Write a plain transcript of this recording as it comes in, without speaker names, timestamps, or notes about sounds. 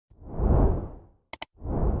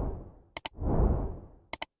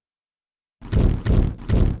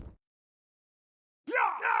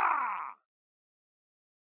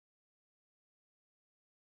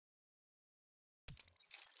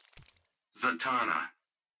Zatanna.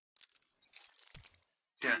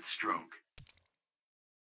 Deathstroke.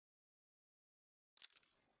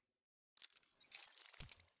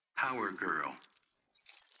 Power Girl.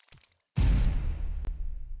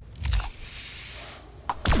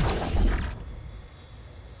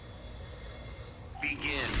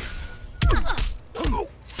 Begin.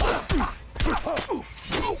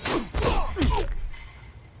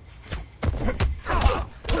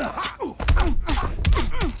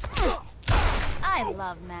 I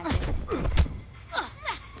love magic.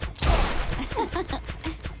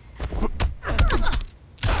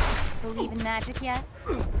 Believe in magic yet?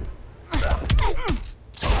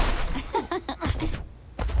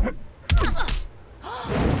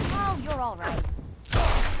 Oh, you're all right.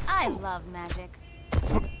 I love magic.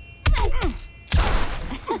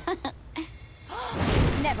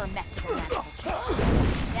 Never mess with a magical trick.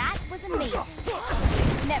 That was amazing.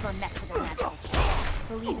 Never mess with a magical trick.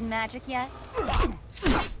 Believe in magic yet?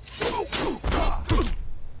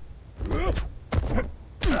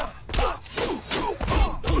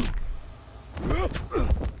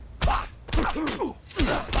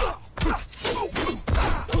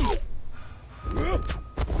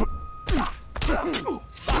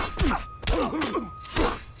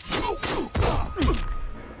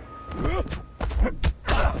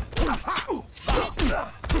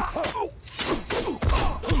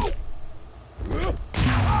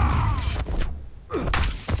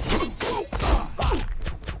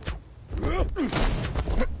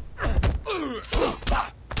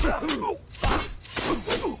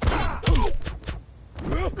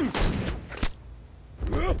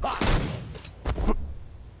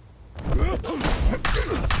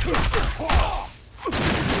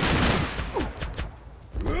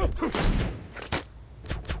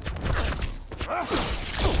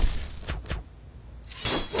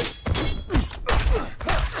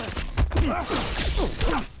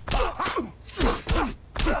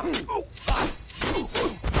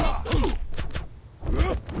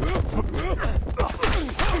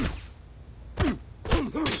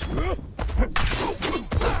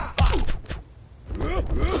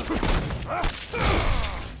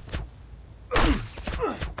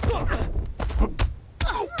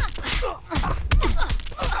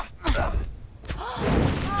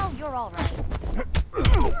 Oh, you're all right.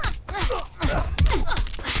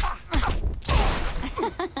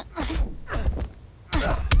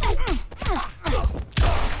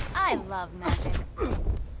 I love magic.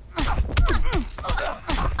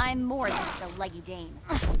 I'm more than just a leggy Dane.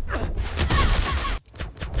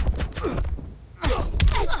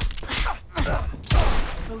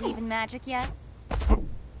 Believe in magic yet?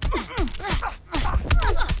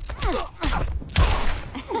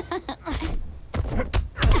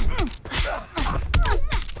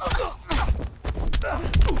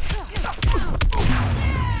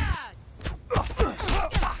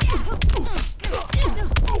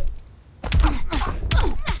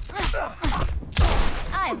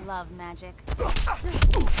 I love magic.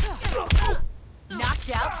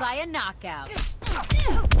 Knocked out by a knockout.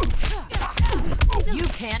 You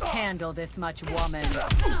can't handle this much, woman.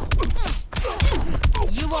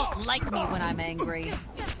 You won't like me when I'm angry.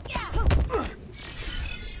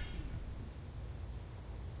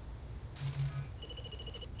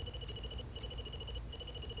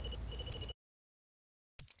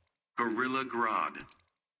 Gorilla Grodd.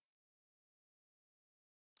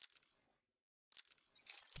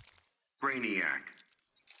 Brainiac.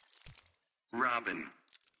 Robin.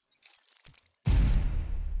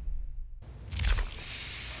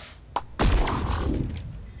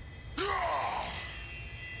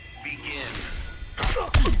 Begin.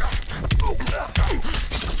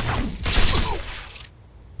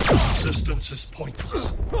 Resistance is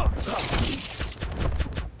pointless.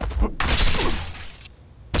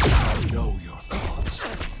 I know your thoughts.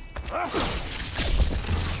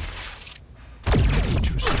 Ready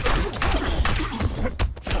to submit.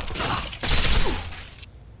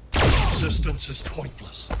 Resistance is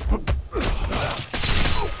pointless.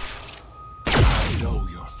 I know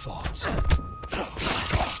your thoughts.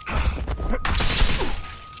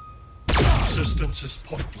 Resistance is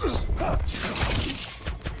pointless.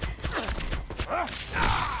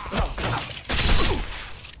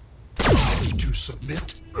 Ready to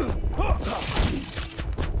submit?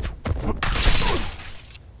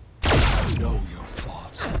 I know your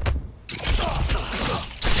thoughts.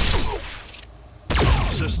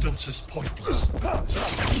 Resistance is pointless.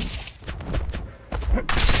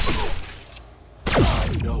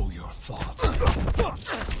 I know your thoughts.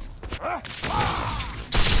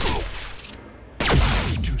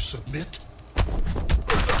 Ready to submit?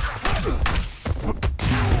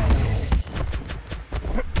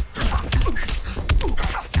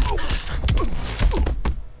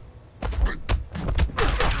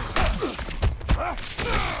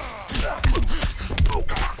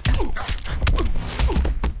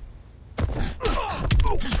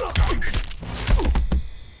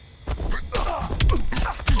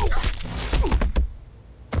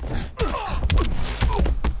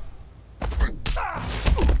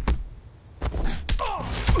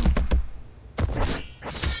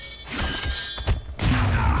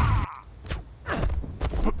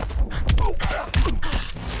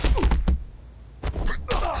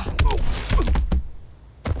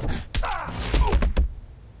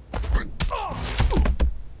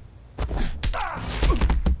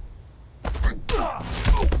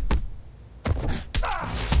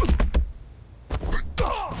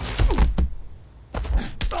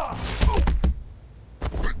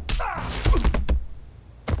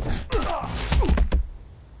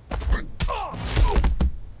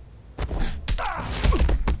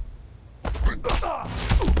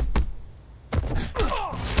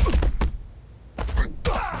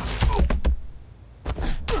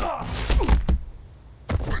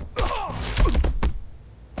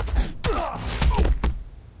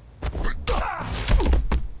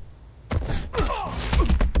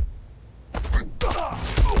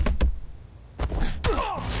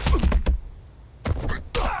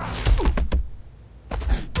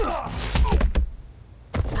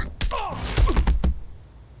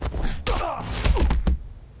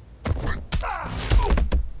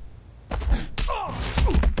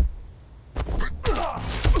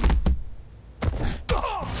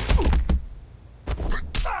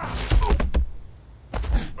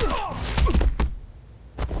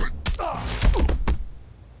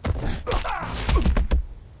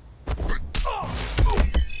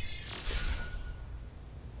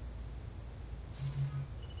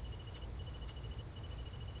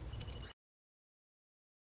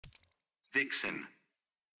 Vixen.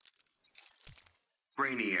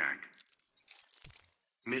 Brainiac.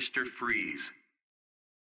 Mr. Freeze.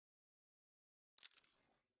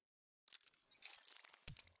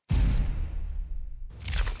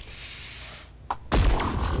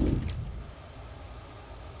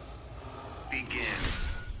 Begin.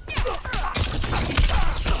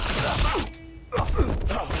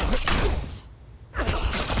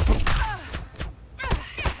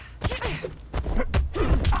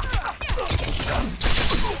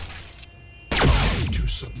 Ready to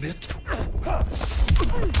submit?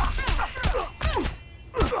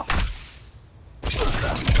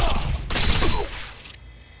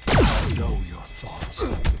 I know your thoughts.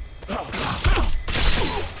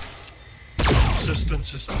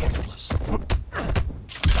 Resistance is pointless.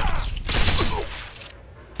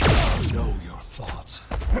 I know your thoughts.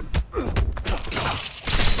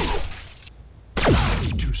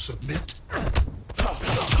 Ready to submit?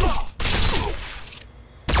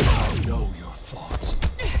 I know your thoughts.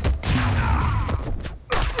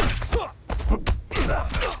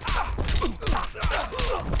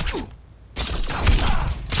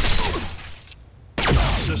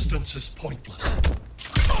 Resistance is pointless.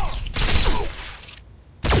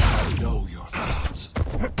 I know your thoughts.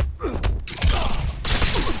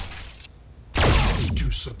 Ready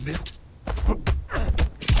to submit?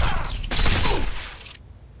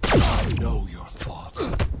 I know your thoughts.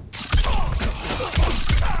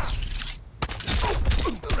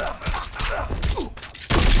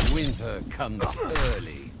 Winter comes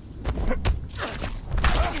early.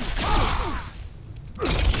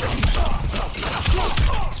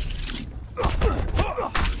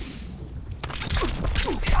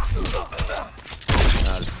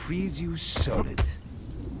 I'll freeze you solid.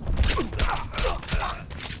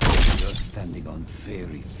 You're standing on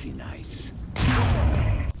very thin ice.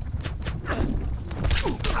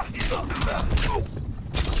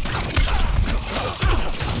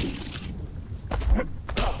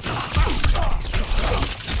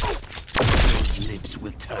 Those lips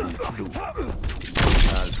will turn blue.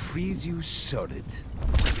 I'll freeze you solid.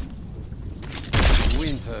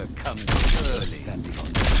 Winter comes early. Standing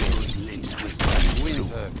on those lips will turn.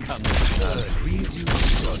 Winter comes early. I'll freeze you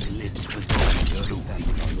solid. Lips will turn blue.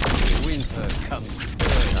 Winter comes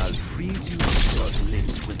early. I'll freeze you solid.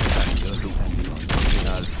 Lips will turn blue.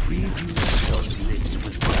 I'll freeze you solid. Lips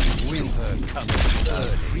will turn. Winter comes early.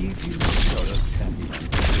 I'll freeze you solid. Standing on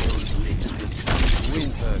those lips will turn.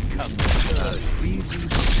 Winter comes early. I'll freeze you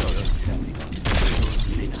solid. Standing on those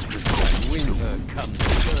lips will turn. Winter comes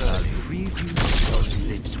early. I'll freeze you solid.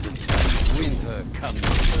 Lips will turn. Winter comes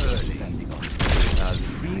early. Standing on. I'll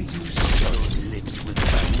freeze you solid. Lips will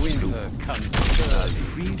turn. Winter comes early. I'll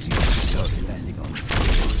freeze you solid. Standing on.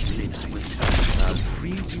 Those lips will turn. I'll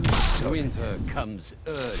freeze you solid. Winter comes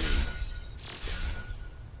early.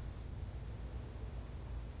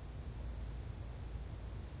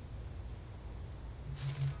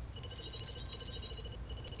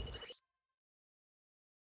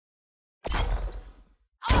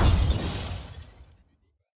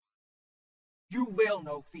 You will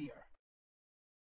know fear.